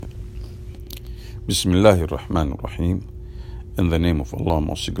Bismillahir Rahmanir Rahim. In the name of Allah,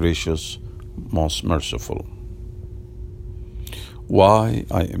 most gracious, most merciful. Why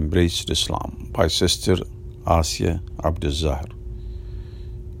I Embraced Islam by Sister Asiya al-Zahir.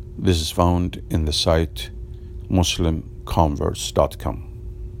 This is found in the site muslimconverts.com.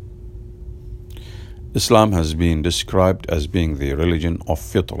 Islam has been described as being the religion of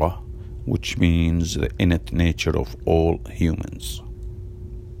fitrah, which means the innate nature of all humans.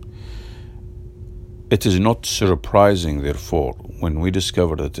 It is not surprising, therefore, when we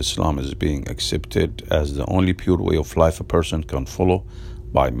discover that Islam is being accepted as the only pure way of life a person can follow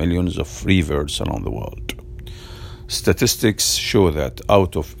by millions of reverts around the world. Statistics show that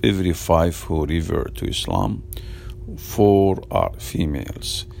out of every 5 who revert to Islam, 4 are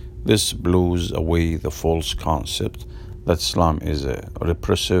females. This blows away the false concept that Islam is a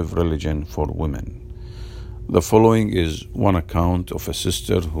repressive religion for women. The following is one account of a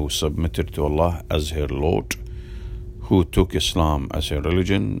sister who submitted to Allah as her Lord, who took Islam as her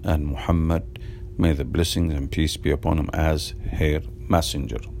religion, and Muhammad, may the blessings and peace be upon him, as her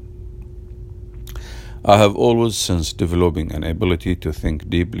messenger. I have always, since developing an ability to think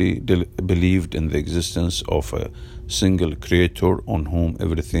deeply, believed in the existence of a single creator on whom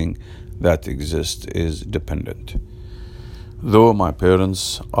everything that exists is dependent. Though my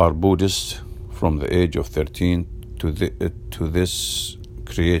parents are Buddhist, from the age of 13 to this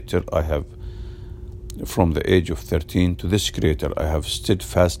creator I have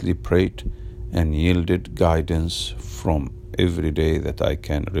steadfastly prayed and yielded guidance from every day that I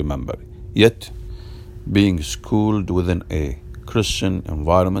can remember. Yet, being schooled within a Christian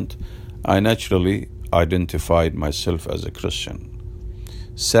environment, I naturally identified myself as a Christian.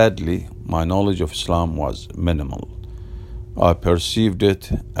 Sadly, my knowledge of Islam was minimal. I perceived it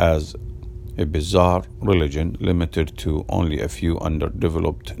as a bizarre religion limited to only a few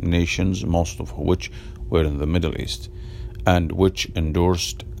underdeveloped nations, most of which were in the Middle East, and which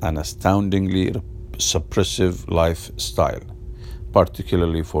endorsed an astoundingly suppressive lifestyle,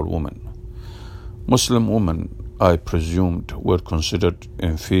 particularly for women. Muslim women, I presumed, were considered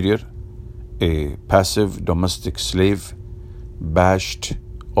inferior, a passive domestic slave, bashed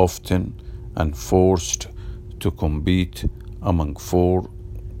often, and forced to compete among for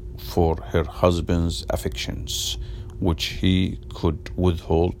her husband's affections, which he could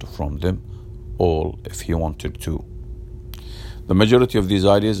withhold from them all if he wanted to. The majority of these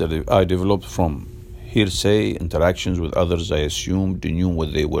ideas that I developed from hearsay, interactions with others I assumed knew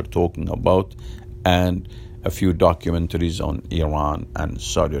what they were talking about, and a few documentaries on Iran and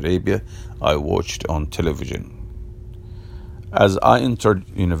Saudi Arabia I watched on television. As I entered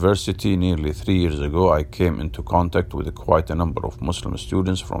university nearly 3 years ago, I came into contact with quite a number of Muslim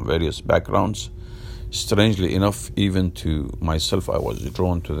students from various backgrounds. Strangely enough, even to myself, I was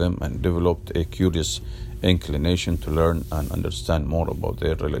drawn to them and developed a curious inclination to learn and understand more about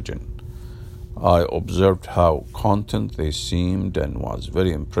their religion. I observed how content they seemed and was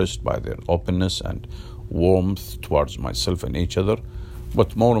very impressed by their openness and warmth towards myself and each other,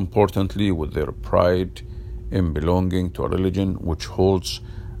 but more importantly, with their pride in belonging to a religion which holds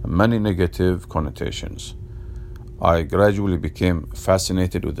many negative connotations. I gradually became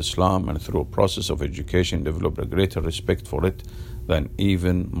fascinated with Islam, and through a process of education developed a greater respect for it than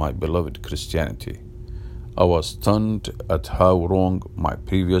even my beloved Christianity. I was stunned at how wrong my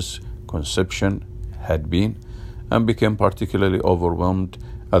previous conception had been, and became particularly overwhelmed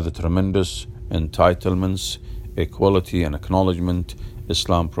at the tremendous entitlements, equality, and acknowledgement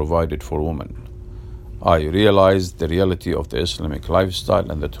Islam provided for women. I realized the reality of the Islamic lifestyle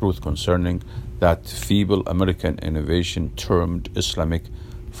and the truth concerning that feeble American innovation termed Islamic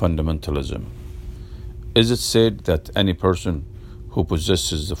fundamentalism. Is it said that any person who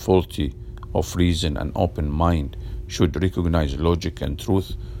possesses the faculty of reason and open mind should recognize logic and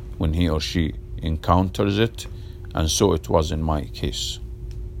truth when he or she encounters it? And so it was in my case.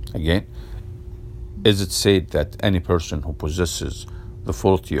 Again, is it said that any person who possesses the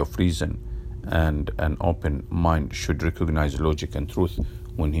faculty of reason and an open mind should recognize logic and truth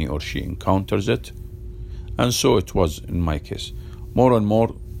when he or she encounters it? And so it was in my case. More and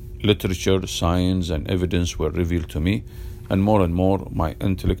more literature, science, and evidence were revealed to me, and more my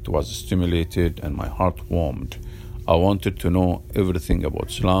intellect was stimulated and my heart warmed. I wanted to know everything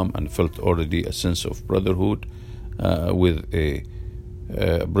about Islam and felt already a sense of brotherhood with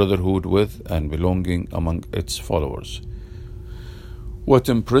and belonging among its followers. What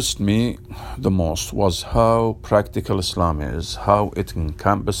impressed me the most was how practical Islam is, how it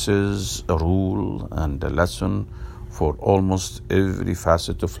encompasses a rule and a lesson for almost every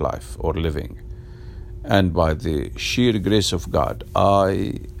facet of life or living. And by the sheer grace of God,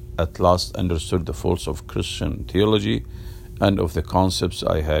 I at last understood the faults of Christian theology and of the concepts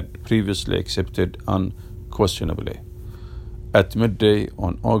I had previously accepted unquestionably. At midday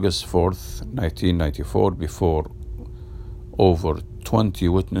on August 4th, 1994, before over 20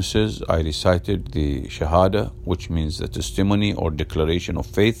 witnesses, I recited the Shahada, which means the testimony or declaration of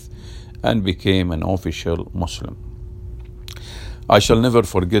faith, and became an official Muslim. I shall never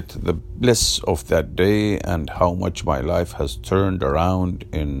forget the bliss of that day and how much my life has turned around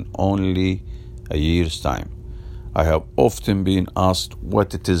in only a year's time. I have often been asked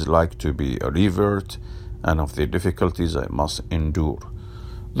what it is like to be a revert and of the difficulties I must endure.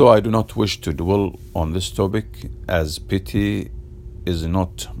 Though I do not wish to dwell on this topic, as pity is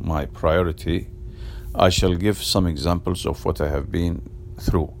not my priority, I shall give some examples of what I have been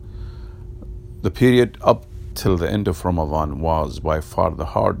through. The period up till the end of Ramadan was by far the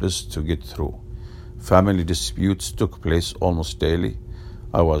hardest to get through. Family disputes took place almost daily.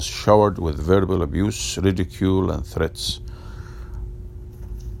 I was showered with verbal abuse, ridicule, and threats.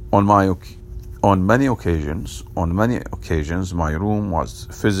 On many occasions, my room was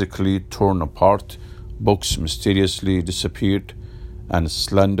physically torn apart, books mysteriously disappeared, and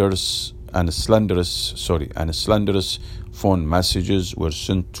slanderous phone messages were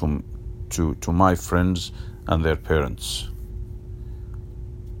sent to my friends and their parents.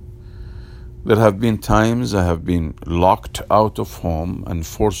 There have been times I have been locked out of home and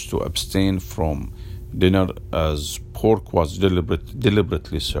forced to abstain from dinner as pork was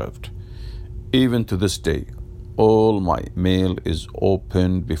deliberately served. Even to this day, all my mail is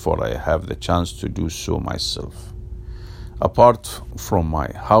opened before I have the chance to do so myself. Apart from my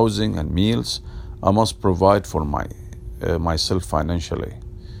housing and meals, I must provide for myself financially.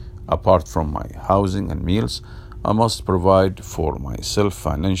 Apart from my housing and meals, I must provide for myself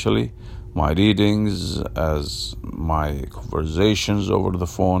financially. My readings, as my conversations over the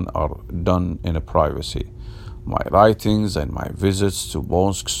phone, are done in privacy. My writings and my visits to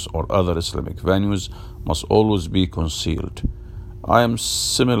mosques or other Islamic venues must always be concealed. I am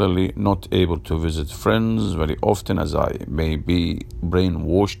similarly not able to visit friends very often, as I may be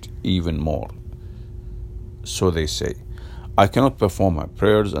brainwashed even more. So they say. I cannot perform my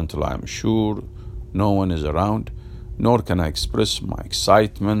prayers until I am sure no one is around, nor can I express my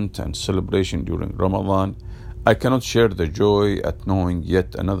excitement and celebration during Ramadan. I cannot share the joy at knowing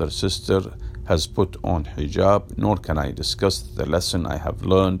yet another sister has put on hijab, nor can I discuss the lesson I have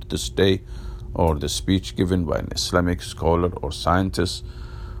learned this day or the speech given by an Islamic scholar or scientist.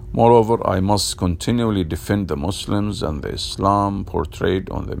 Moreover, I must continually defend the Muslims and the Islam portrayed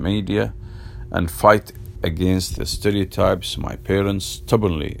on the media and fight against the stereotypes my parents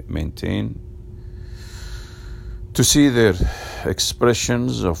stubbornly maintain. To see their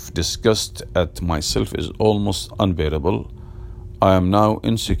expressions of disgust at myself is almost unbearable. I am now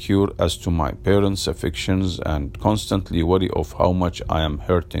insecure as to my parents' affections and constantly worry of how much I am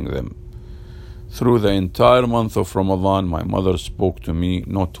hurting them. Through the entire month of Ramadan, my mother spoke to me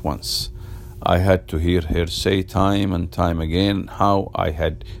not once. I had to hear her say time and time again how I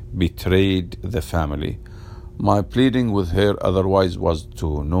had betrayed the family. My pleading with her otherwise was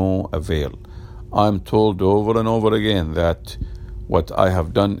to no avail. I am told over and over again that what I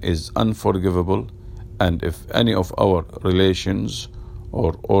have done is unforgivable, and if any of our relations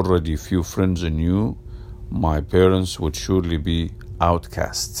or already few friends knew, my parents would surely be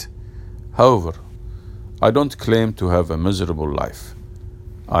outcast. However, I don't claim to have a miserable life.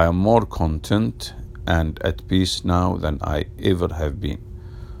 I am more content and at peace now than I ever have been.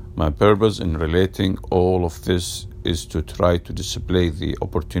 My purpose in relating all of this is to try to display the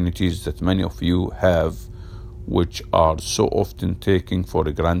opportunities that many of you have, which are so often taken for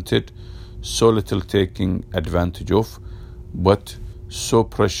granted, so little taken advantage of, but so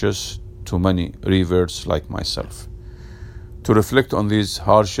precious to many reverts like myself. To reflect on these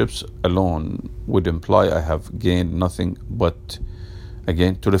hardships alone would imply I have gained nothing but,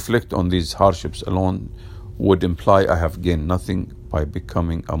 to reflect on these hardships alone would imply I have gained nothing by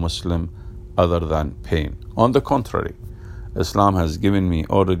becoming a Muslim other than pain. On the contrary, Islam has given me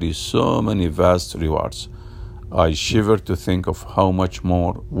already so many vast rewards. I shiver to think of how much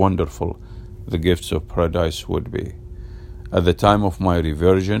more wonderful the gifts of paradise would be. At the time of my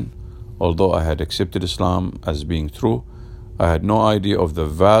reversion, although I had accepted Islam as being true, I had no idea of the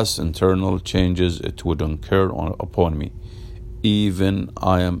vast internal changes it would incur upon me. Even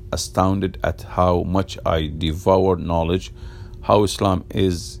I am astounded at how much I devour knowledge, how Islam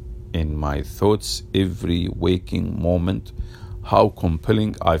is in my thoughts every waking moment, how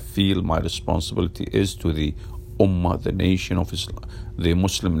compelling I feel my responsibility is to the Ummah, the nation of Islam, the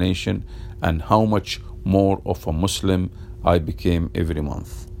Muslim nation, and how much more of a Muslim I became every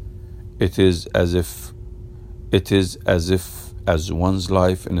month. It is as if as one's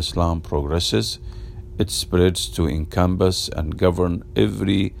life in Islam progresses, it spreads to encompass and govern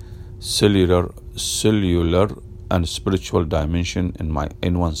every cellular and spiritual dimension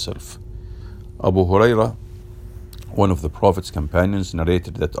in oneself. Abu Huraira, one of the Prophet's companions,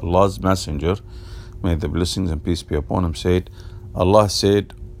 narrated that Allah's Messenger, may the blessings and peace be upon him, said, Allah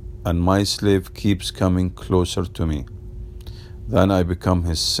said, and my slave keeps coming closer to me. Then I become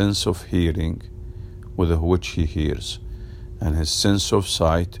his sense of hearing with which he hears, and his sense of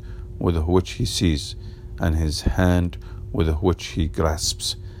sight with which he sees, and his hand with which he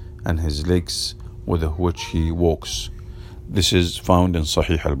grasps, and his legs with which he walks. This is found in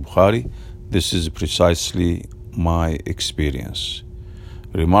Sahih al-Bukhari. This is precisely my experience.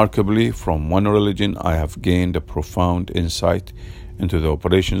 Remarkably, from one religion I have gained a profound insight into the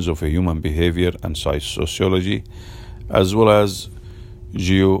operations of a human behavior and sociology, as well as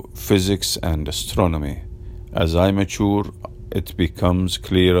geophysics and astronomy. As I mature, it becomes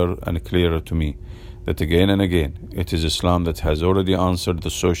clearer and clearer to me that again and again it is Islam that has already answered the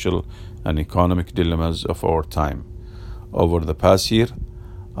social and economic dilemmas of our time. Over the past year,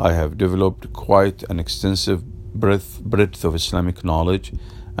 I have developed quite an extensive breadth of Islamic knowledge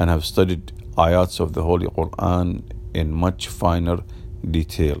and have studied ayats of the Holy Quran in much finer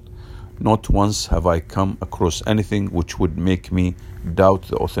detail. Not once have I come across anything which would make me doubt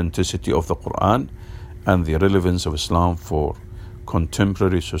the authenticity of the Quran and the relevance of Islam for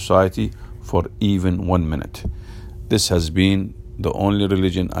contemporary society for even 1 minute. This has been the only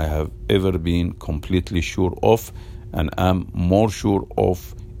religion I have ever been completely sure of, and am more sure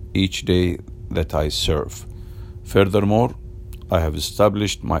of each day that I serve. Furthermore, I have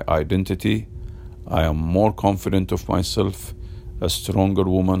established my identity. I am more confident of myself, a stronger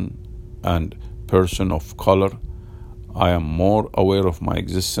woman and person of color. I am more aware of my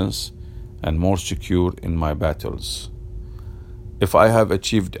existence and more secure in my battles. If I have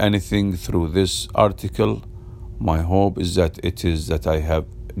achieved anything through this article, my hope is that it is that I have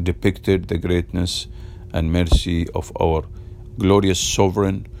depicted the greatness and mercy of our glorious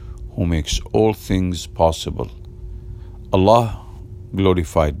Sovereign who makes all things possible. Allah,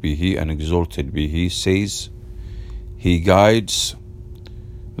 glorified be He and exalted be He, says, He guides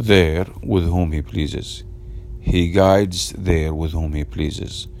there with whom He pleases. He guides there with whom He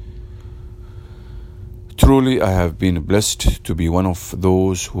pleases. Truly, I have been blessed to be one of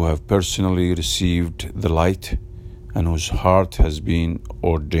those who have personally received the light and whose heart has been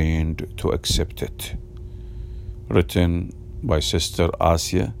ordained to accept it. Written by Sister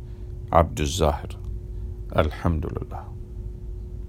Asiya, al-Zahir. Alhamdulillah.